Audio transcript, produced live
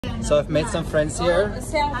So I've made some friends here.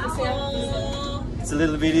 It's a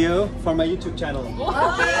little video for my YouTube channel.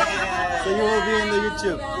 So you will be in the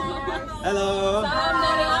YouTube. Hello.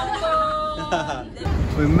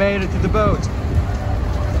 We made it to the boat.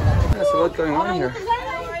 So what's going on here?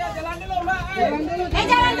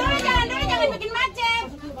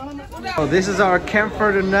 Oh, this is our camp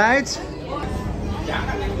for the night.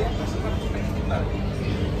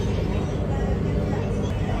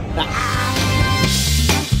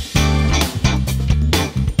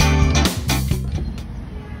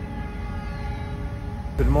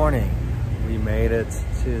 Good morning. We made it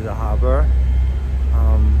to the harbor.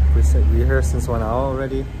 We're here since 1 hour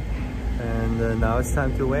already, and now it's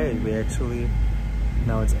time to wait.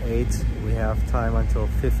 Now it's 8. We have time until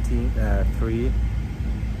 3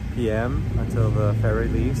 p.m. until the ferry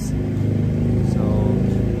leaves. So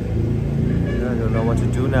yeah, I don't know what to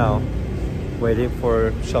do now. Waiting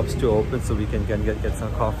for shops to open so we can get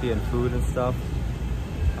some coffee and food and stuff.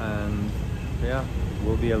 And yeah, it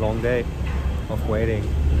will be a long day of waiting.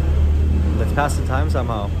 Let's pass the time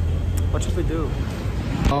somehow. What should we do?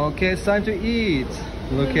 Okay, it's time to eat.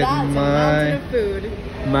 Look at my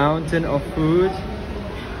mountain of food.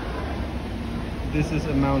 This is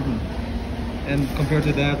a mountain. And compared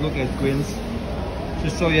to that, look at Gwynne's.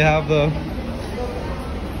 Just so you have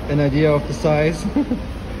an idea of the size.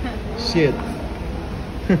 Shit.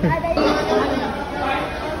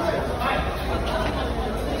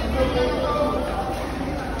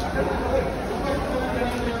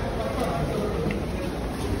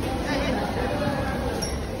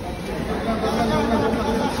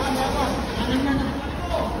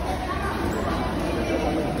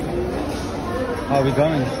 How are we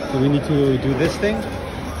going? Do we need to do this thing?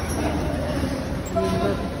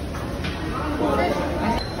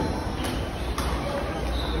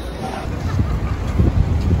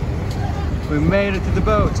 We made it to the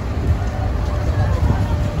boat.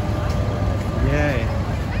 Yay.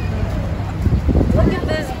 Look at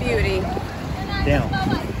this beauty. Damn.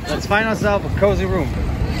 Let's find ourselves a cozy room.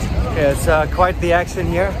 Okay, it's quite the action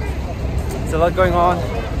here. There's a lot going on.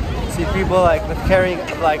 See people like carrying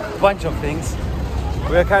like a bunch of things.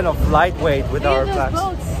 We're kind of lightweight with our bags.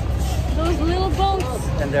 Those little boats.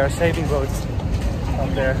 And there are saving boats up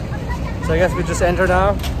there. So I guess we just enter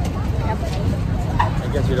now. I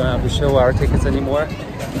guess we don't have to show our tickets anymore.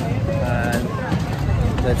 And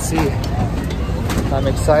let's see. I'm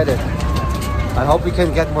excited. I hope we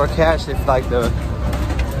can get more cash if like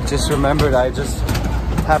just remembered I just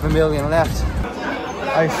have $1 million left.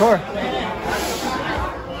 Are you sure?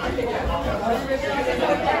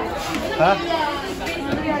 Huh?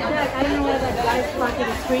 I don't know where that guy's pocket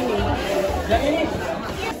is screaming.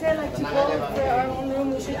 He said like to go for our own room,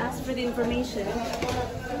 we should ask for the information.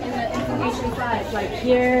 In the information side, like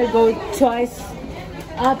here, go twice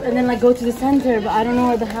up and then like go to the center, but I don't know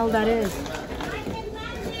where the hell that is.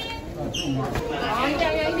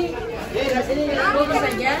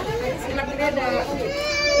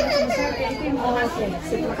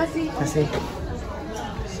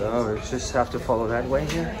 So we just have to follow that way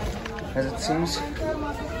here, as it seems.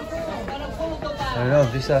 I don't know,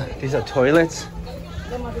 these are toilets.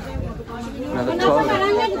 Another toilet.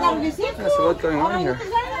 Yeah, so what's going on here?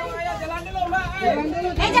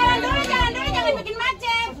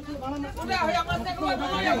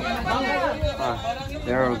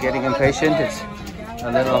 They're getting impatient. It's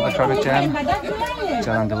a little of a traffic jam.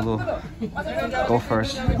 Jalan dulu. Go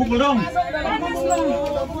first.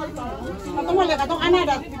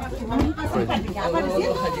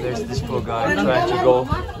 There's this poor guy trying to go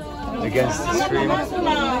against the stream.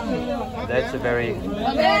 That's a very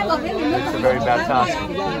bad task.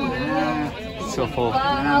 It's so full.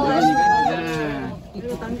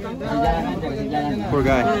 Poor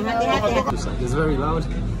guy. It's very loud,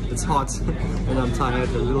 it's hot, and I'm tired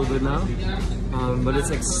a little bit now. But it's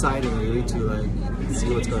exciting really to like see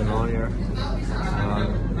what's going on here.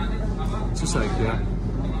 Just like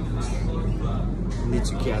need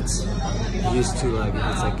to get used to like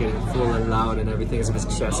it's like getting full and loud and everything is a bit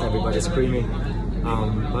stressed, everybody's screaming.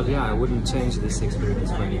 But yeah, I wouldn't change this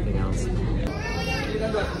experience for anything else.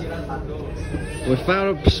 We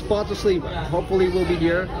found a spot to sleep. Hopefully we'll be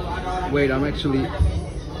here. Wait, I'm actually...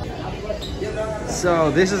 So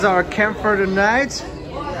this is our camp for the night.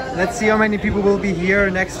 Let's see how many people will be here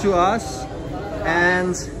next to us.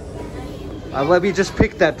 And let me just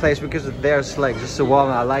pick that place because there's like just a wall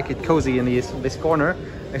and I like it cozy in this corner.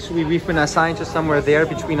 Actually, we've been assigned to somewhere there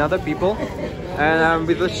between other people. And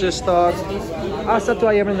we just thought, satu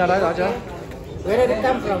ayam nara aja. Where did it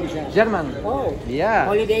come from, sir? Jerman. Oh. Iya.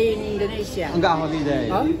 Holiday in Indonesia. Enggak holiday.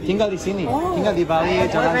 Oh? Tinggal di sini. Oh. Tinggal di Bali,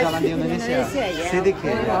 jalan-jalan di Di Indonesia. Indonesia, ya.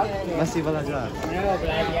 Sedikit. Oh, Ya. Masih belajar. Oh,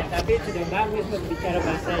 belajar. Tapi sudah bagus berbicara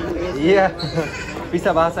bahasa Inggris. Iya. Bisa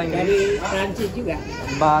bahasa Inggris. Dari Prancis juga.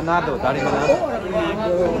 Manado, dari Manado. Oh, orang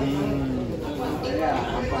Manado.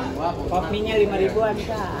 Kopinya 5.000-an,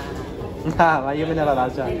 Kak. Nah, layu beneran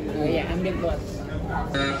aja. Oh iya, ambil bos.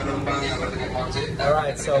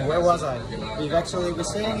 Alright, so where was I? We're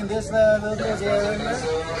staying in this little area.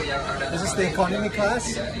 This is the economy class.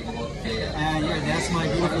 And yeah, that's my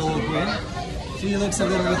beautiful Gwynne. She looks a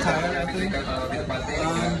little bit tired, I think. But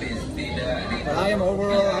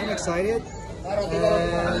I'm excited.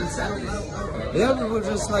 And yeah, we will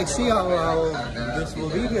just like see how this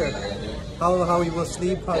will be here. How we will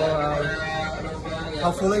sleep,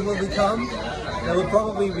 how full it will become. There will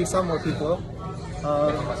probably be some more people.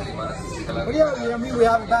 But yeah, I mean, we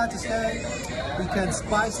have a bed to stay. We can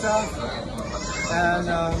buy stuff, and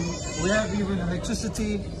we have even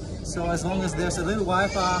electricity. So as long as there's a little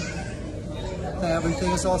Wi-Fi,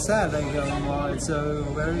 everything is all set. Like, it's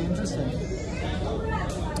very interesting.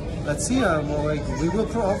 Let's see. We will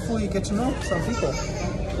hopefully get to know some people.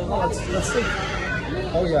 So let's see.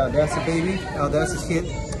 Oh yeah, that's a baby. Oh, that's a kid.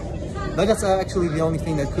 But that's actually the only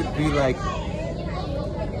thing that could be like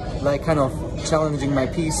kind of challenging my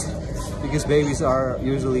peace, because babies are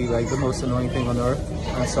usually like the most annoying thing on earth.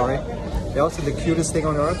 I'm sorry. They're also the cutest thing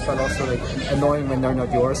on earth, but also like annoying when they're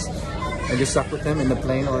not yours and you're stuck with them in the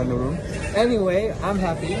plane or in the room. Anyway, I'm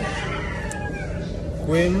happy.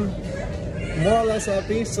 Gwynne, more or less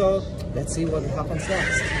happy, so let's see what happens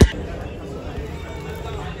next.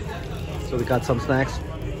 So we got some snacks.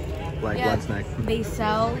 Like what snack? They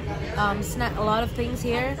sell a lot of things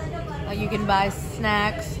here. You can buy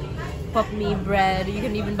snacks, pop me bread. You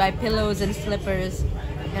can even buy pillows and slippers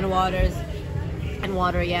and water.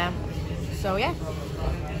 Yeah. So yeah.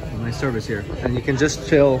 Nice service here, and you can just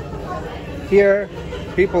chill here.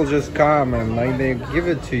 People just come and like they give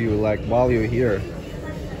it to you like while you're here.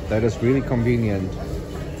 That is really convenient.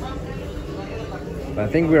 But I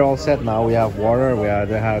think we're all set now. We have water.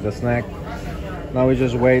 They had a snack. Now we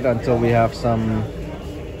just wait until we have some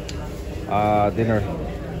dinner.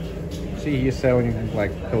 See, he's selling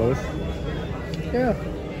like pillows. Yeah,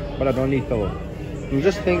 but I don't need pillow. I'm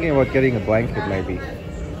just thinking about getting a blanket maybe.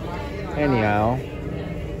 Anyhow,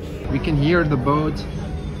 we can hear the boat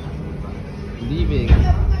leaving.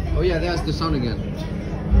 Oh yeah, that's the sound again.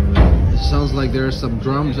 It sounds like there's some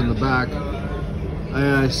drums in the back.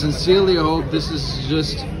 I sincerely hope this is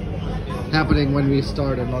just happening when we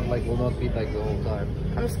start and not like will not be like the whole time.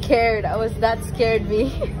 I'm scared. That scared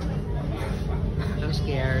me. I'm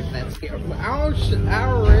scared. That's scared. Ouch!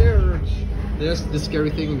 Ouch! There's the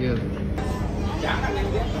scary thing again.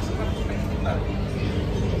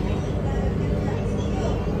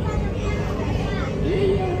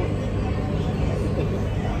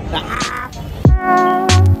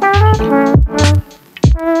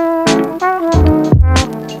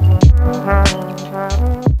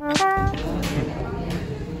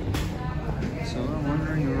 So I'm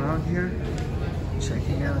wandering around here,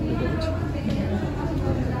 checking out the boat.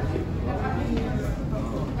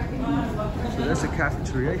 So there's a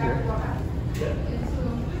cafeteria here.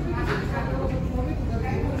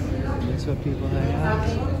 That's where people hang out.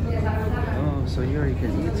 Oh, so here you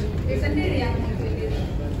can eat.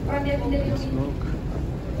 Smoke.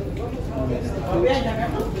 Oh, that's the food.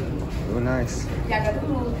 Oh, nice.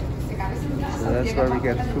 So that's where we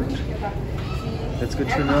get food. That's good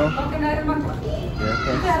to know. Yeah,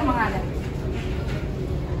 thanks.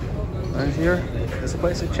 And here, there's a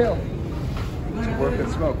place to chill, to work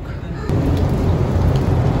and smoke.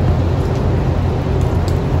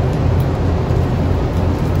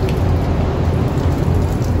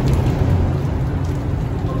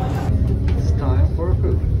 It's time for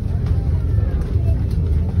food.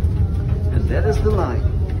 And that is the line.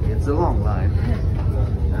 It's a long line.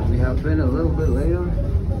 And we have been a little bit later.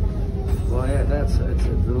 Well, yeah, it's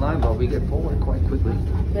the line, but we get forward quite quickly.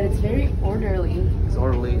 But it's very orderly. It's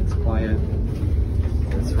orderly, it's quiet.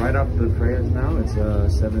 It's right up the prayers now. It's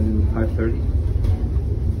 5:30.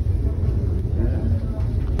 Yeah.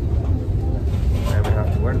 And we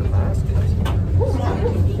have to wear the mask.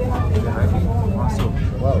 Awesome.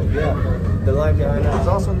 Well, yeah. The line behind us is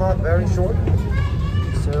also not very short.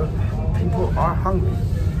 So people are hungry.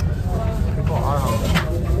 People are hungry.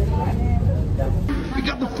 We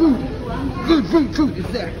got the food. Food is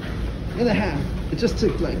there. In a hand. It just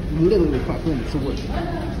took like literally 5 minutes to work.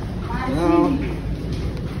 Now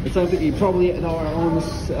It's time to eat, probably in our own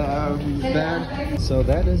bed. So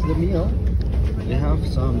that is the meal. We have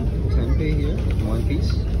some tempeh here, one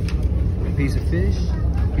piece. A piece of fish,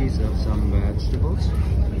 a piece of some vegetables.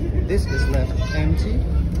 This is left empty.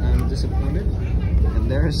 I'm disappointed. And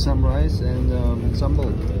there is some rice and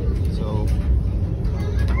sambal. So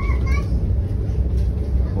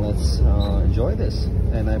let's enjoy this.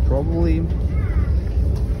 And I probably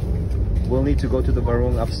will need to go to the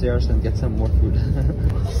barong upstairs and get some more food.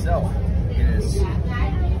 So it is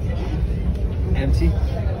empty.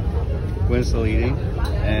 We're still eating,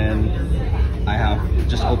 and I have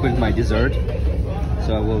just opened my dessert,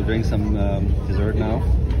 so I will drink some dessert now.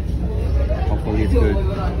 Hopefully it's good.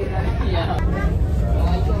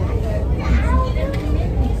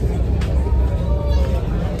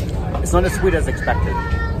 It's not as sweet as expected.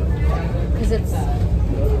 Because it's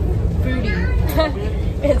fruity.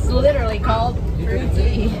 It's literally called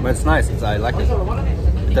fruity. But it's nice. I like it.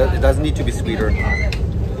 It doesn't need to be sweeter.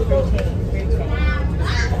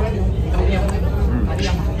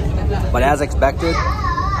 But as expected,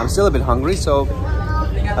 I'm still a bit hungry, so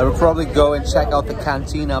I will probably go and check out the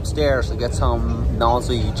canteen upstairs to get some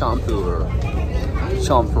nasi campur.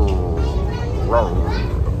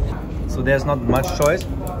 So there's not much choice,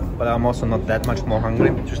 but I'm also not that much more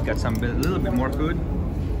hungry. Just get a little bit more food.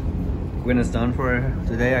 Gwynne is done for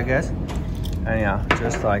today, I guess. And yeah,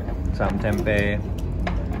 just like some tempeh,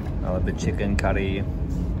 a little bit chicken curry,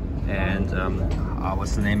 and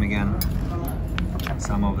what's the name again?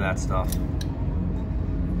 Some of that stuff.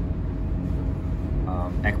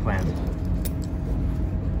 Eggplant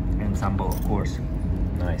and sambal, of course.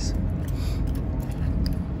 Nice.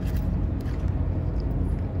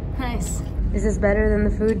 Nice. Is this better than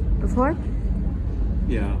the food before?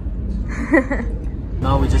 Yeah.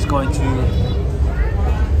 Now we're just going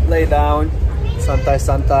to lay down,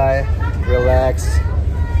 santai, relax,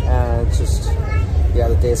 and just, yeah,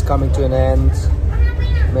 the day is coming to an end.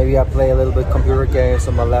 Maybe I play a little bit computer games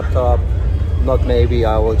on my laptop. Not maybe,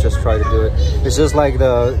 I will just try to do it. It's just like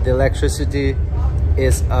the electricity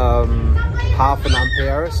is half an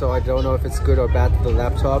ampere, so I don't know if it's good or bad for the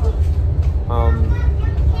laptop.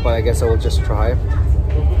 But I guess I will just try.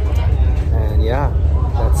 And yeah,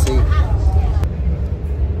 let's see.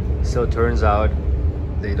 So it turns out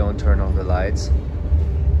they don't turn on the lights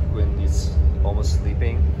when it's almost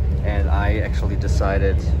sleeping, and I actually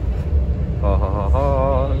decided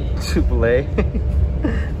to play.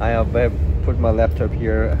 I have put my laptop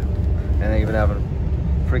here, and I even have a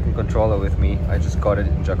freaking controller with me. I just got it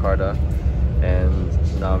in Jakarta,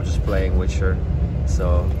 and now I'm just playing Witcher.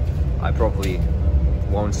 So I probably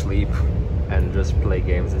won't sleep and just play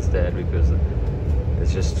games instead because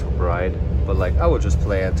it's just too bright. But like, I will just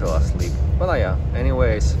play until I sleep. But yeah,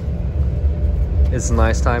 anyways, it's a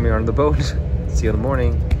nice time here on the boat. See you in the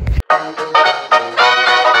morning.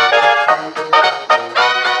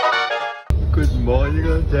 Good morning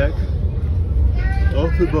on deck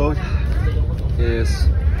of the boat. It is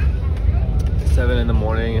 7 in the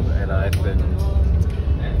morning and I've been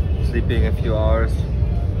sleeping a few hours,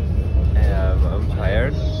 and I'm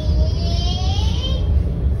tired.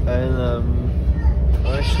 And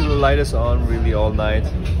actually the light is on really all night,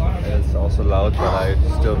 and it's also loud, but I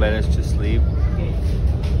still managed to sleep.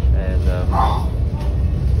 And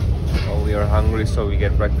we are hungry, so we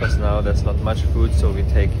get breakfast now. There's not much food, so we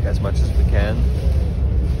take as much as we can.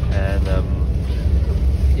 And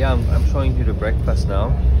yeah, I'm showing you the breakfast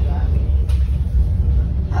now.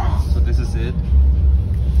 So this is it.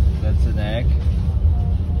 That's an egg.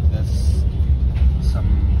 That's some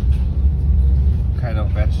kind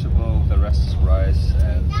of vegetable. The rest is rice,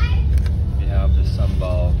 and we have the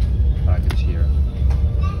sambal package here.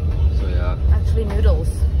 So yeah. Actually noodles.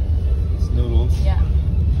 It's noodles? Yeah.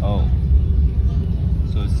 Oh.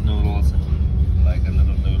 So it's noodles, like a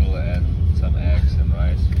little noodle and some eggs and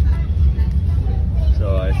rice.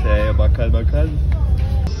 So I say makan makan.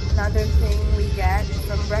 Another thing we get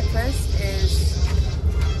from breakfast is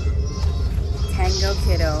Tango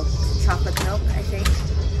Kiddo, chocolate milk, I think.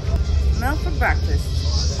 Milk for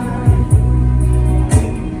breakfast.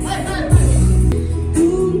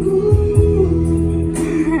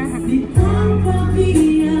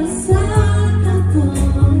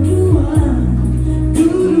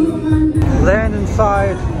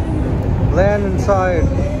 Land inside,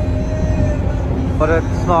 but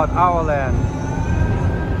it's not our land.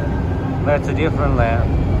 That's a different land.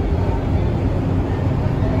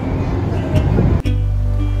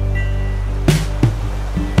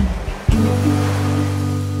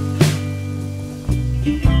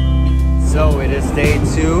 So it is day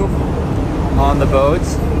 2 on the boat.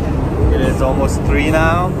 It it's almost 3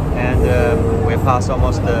 now, and we're past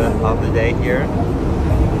almost half the day here.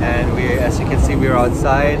 And we, as you can see, we're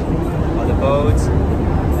outside on the boat,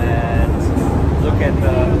 and look at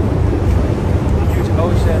the huge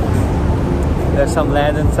ocean. There's some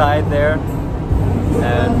land inside there,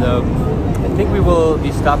 and I think we will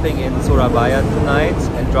be stopping in Surabaya tonight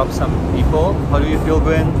and drop some people. How do you feel,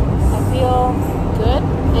 Gwynne? I feel good.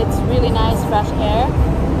 It's really nice, fresh air,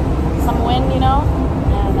 some wind, you know,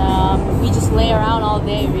 and we just lay around all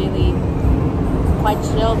day, really quite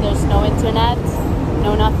chill. There's no internet,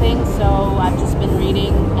 no nothing, so I've just been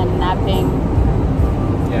reading and napping.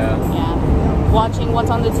 Yeah. Watching what's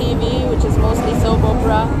on the TV, which is mostly soap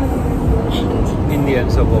opera. Indian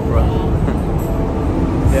soap opera.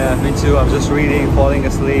 Yeah, me too. I'm just reading, falling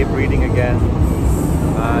asleep, reading again.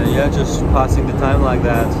 Yeah, just passing the time like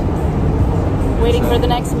that. Waiting for the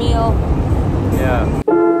next meal. Yeah.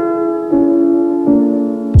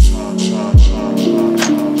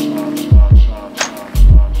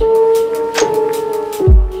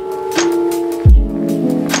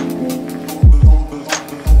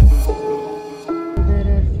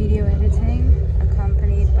 Video editing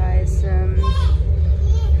accompanied by some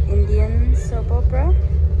Indian soap opera.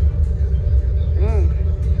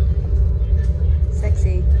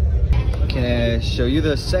 Sexy. Can I show you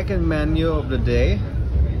the second menu of the day?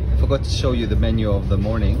 I forgot to show you the menu of the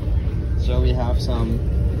morning. So we have some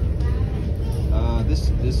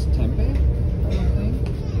this tempeh, I think,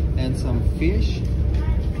 and some fish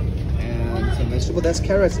and some vegetable. There's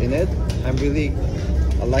carrots in it. I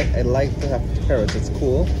like to have carrots. It's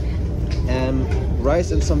cool. And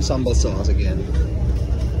rice and some sambal sauce again.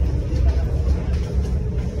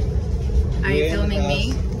 Are you filming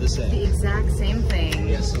me? The same. The exact same thing.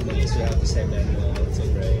 Yes, so nice to have the same menu. It's so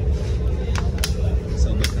great.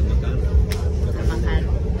 So makan.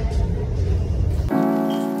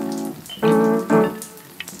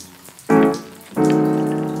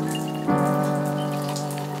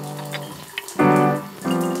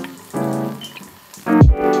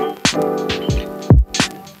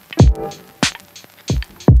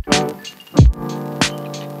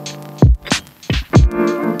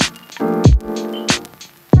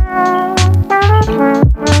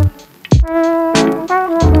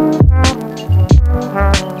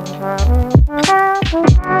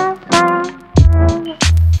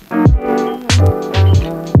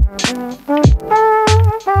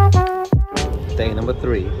 Day number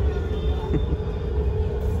 3.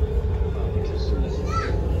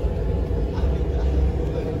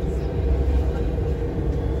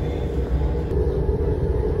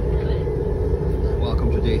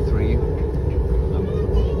 Welcome to day 3.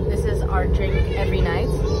 This is our drink every night.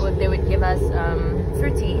 They would give us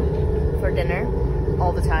fruit tea for dinner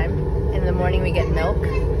all the time. In the morning we get milk.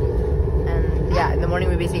 And yeah, in the morning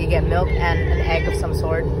we basically get milk and an egg of some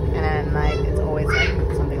sort. And at night it's always like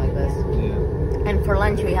something like this. Yeah. And for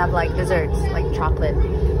lunch we have like desserts, like chocolate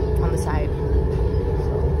on the side.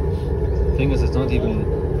 The thing is, it's not even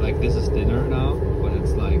like this is dinner now, but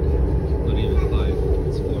it's like not even 5.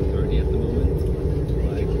 It's 4:30 at the moment.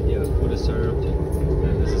 Like, yeah, food is served,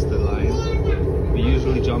 and this is the line. We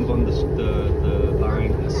usually jump on the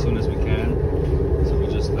line as soon as we can, so we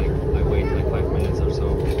just like I wait like 5 minutes or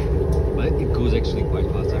so. But it goes actually quite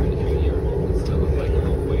fast. I mean, here it's still not like a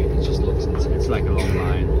long wait. It just looks it's like a long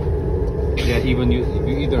line. Yeah, even you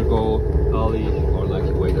either go early or like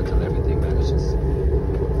you wait until everything vanishes.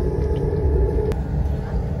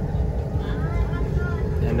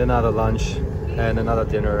 And another lunch and another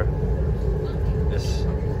dinner is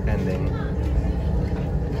ending.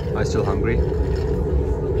 Are you still hungry?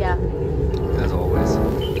 Yeah. As always.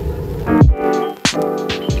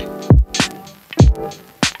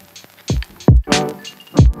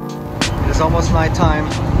 It's almost night time.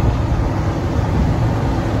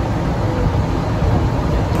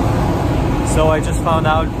 So I just found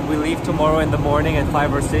out we leave tomorrow in the morning at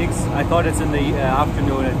 5 or 6. I thought it's in the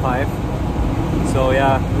afternoon at 5. So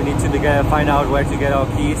yeah, we need to find out where to get our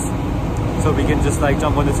keys, so we can just like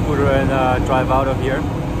jump on the scooter and drive out of here.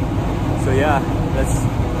 So yeah,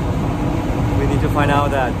 we need to find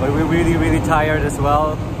out that. But we're really tired as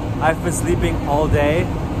well. I've been sleeping all day.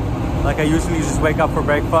 Like I usually just wake up for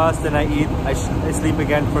breakfast, then I eat, I sleep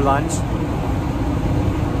again for lunch.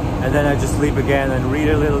 And then I just sleep again and read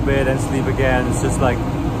a little bit and sleep again. It's just like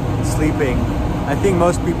sleeping. I think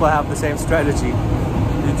most people have the same strategy.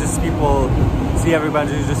 People see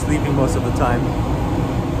everybody just sleeping most of the time.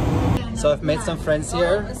 So I've made some friends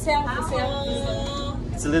here. It's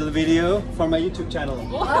a little video for my YouTube channel.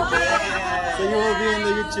 So you will be in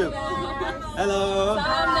the YouTube. Hello.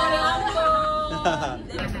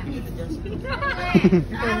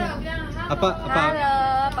 Apa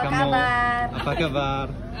Halo, apa kamu? kabar? Apa kabar?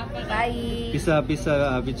 Baik. Bisa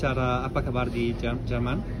bicara apa kabar di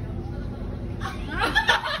Jerman?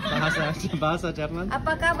 Bahasa Jerman?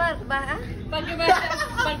 Apa kabar, Bah? Pakai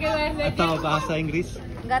bahasa Atau bahasa Inggris?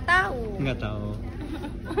 Nggak tahu. Nggak tahu.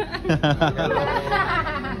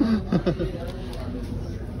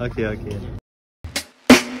 Oke.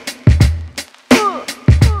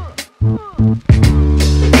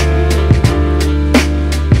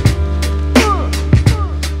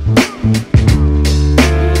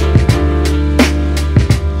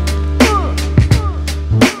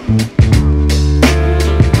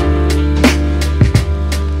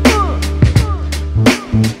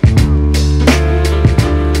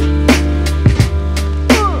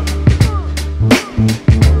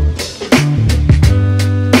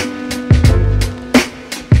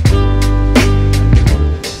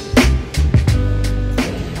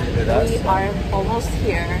 We are almost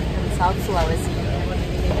here in South Sulawesi.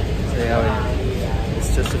 So yeah,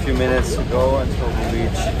 it's just a few minutes to go until we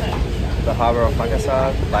reach the harbor of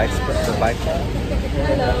Makassar. The bike.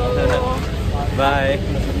 Hello. Bye.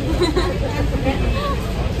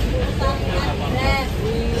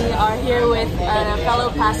 We are here with a fellow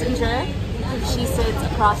passenger. She sits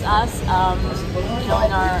across us, in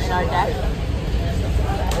our deck.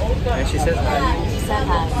 And she says hi. She said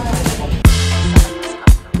hi.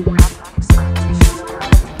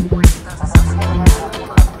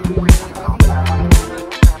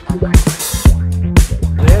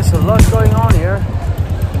 There's a lot going on here.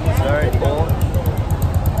 It's very cold.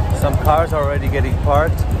 Some cars are already getting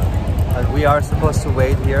parked, and we are supposed to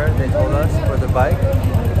wait here, they told us, for the bike.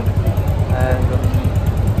 And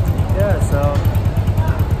yeah, so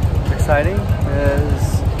exciting.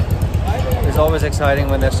 It's always exciting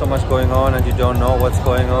when there's so much going on and you don't know what's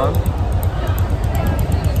going on.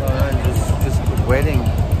 So I'm just waiting.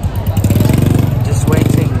 Just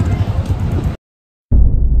waiting.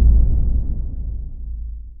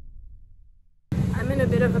 I'm in a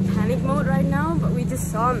bit of a panic mode right now, but we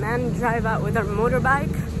just saw a man drive out with our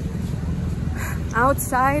motorbike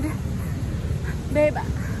outside. Babe,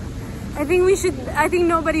 I think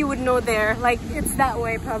nobody would know there. Like, it's that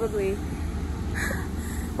way probably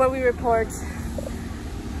where we report.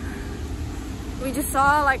 We just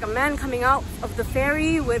saw like a man coming out of the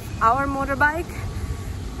ferry with our motorbike,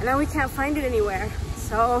 and now we can't find it anywhere.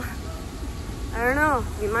 So I don't know,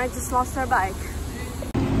 we might just lost our bike.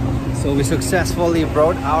 So we successfully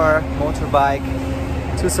brought our motorbike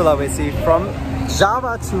to Sulawesi, from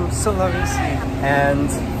Java to Sulawesi, and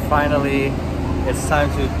finally it's time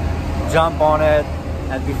to jump on it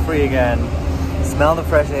and be free again. Smell the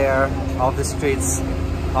fresh air of the streets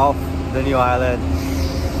of the new island.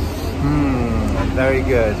 Very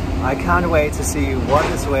good. I can't wait to see what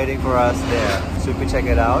is waiting for us there. Should we check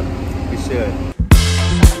it out? We should.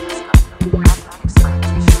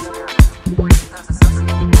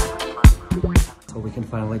 So we can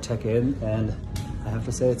finally check in, and I have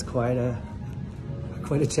to say it's quite a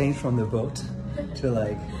change from the boat to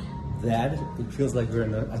like that. It feels like we're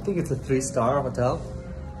in I think it's a 3-star hotel,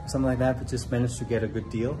 something like that. We just managed to get a good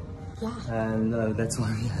deal. Yeah. And that's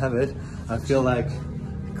why we have it. I feel like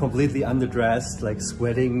completely underdressed, like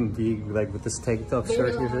sweating, being like with this tank top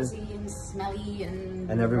shirt here. And smelly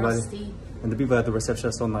and everybody, rusty. and the people at the reception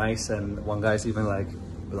are so nice, and one guy's even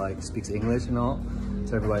like speaks English and all.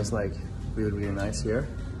 So everybody's like really nice here.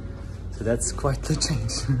 So that's quite the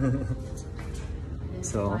change.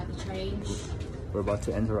 So we're about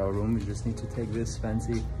to enter our room. We just need to take this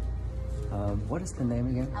fancy, what is the name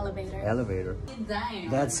again? Elevator.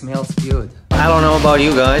 That smells good. I don't know about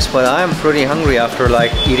you guys, but I'm pretty hungry after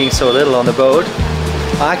like eating so little on the boat.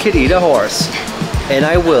 I could eat a horse, and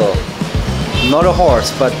I will. Not a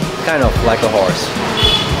horse, but kind of like a horse.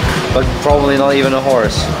 But probably not even a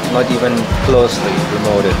horse, not even closely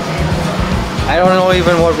remoted. I don't know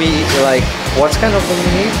even what we eat, like, what kind of thing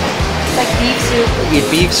we eat? It's like beef soup. Eat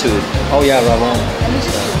beef soup. Oh yeah, Ramon.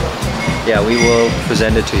 Yeah, we will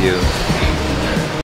present it to you.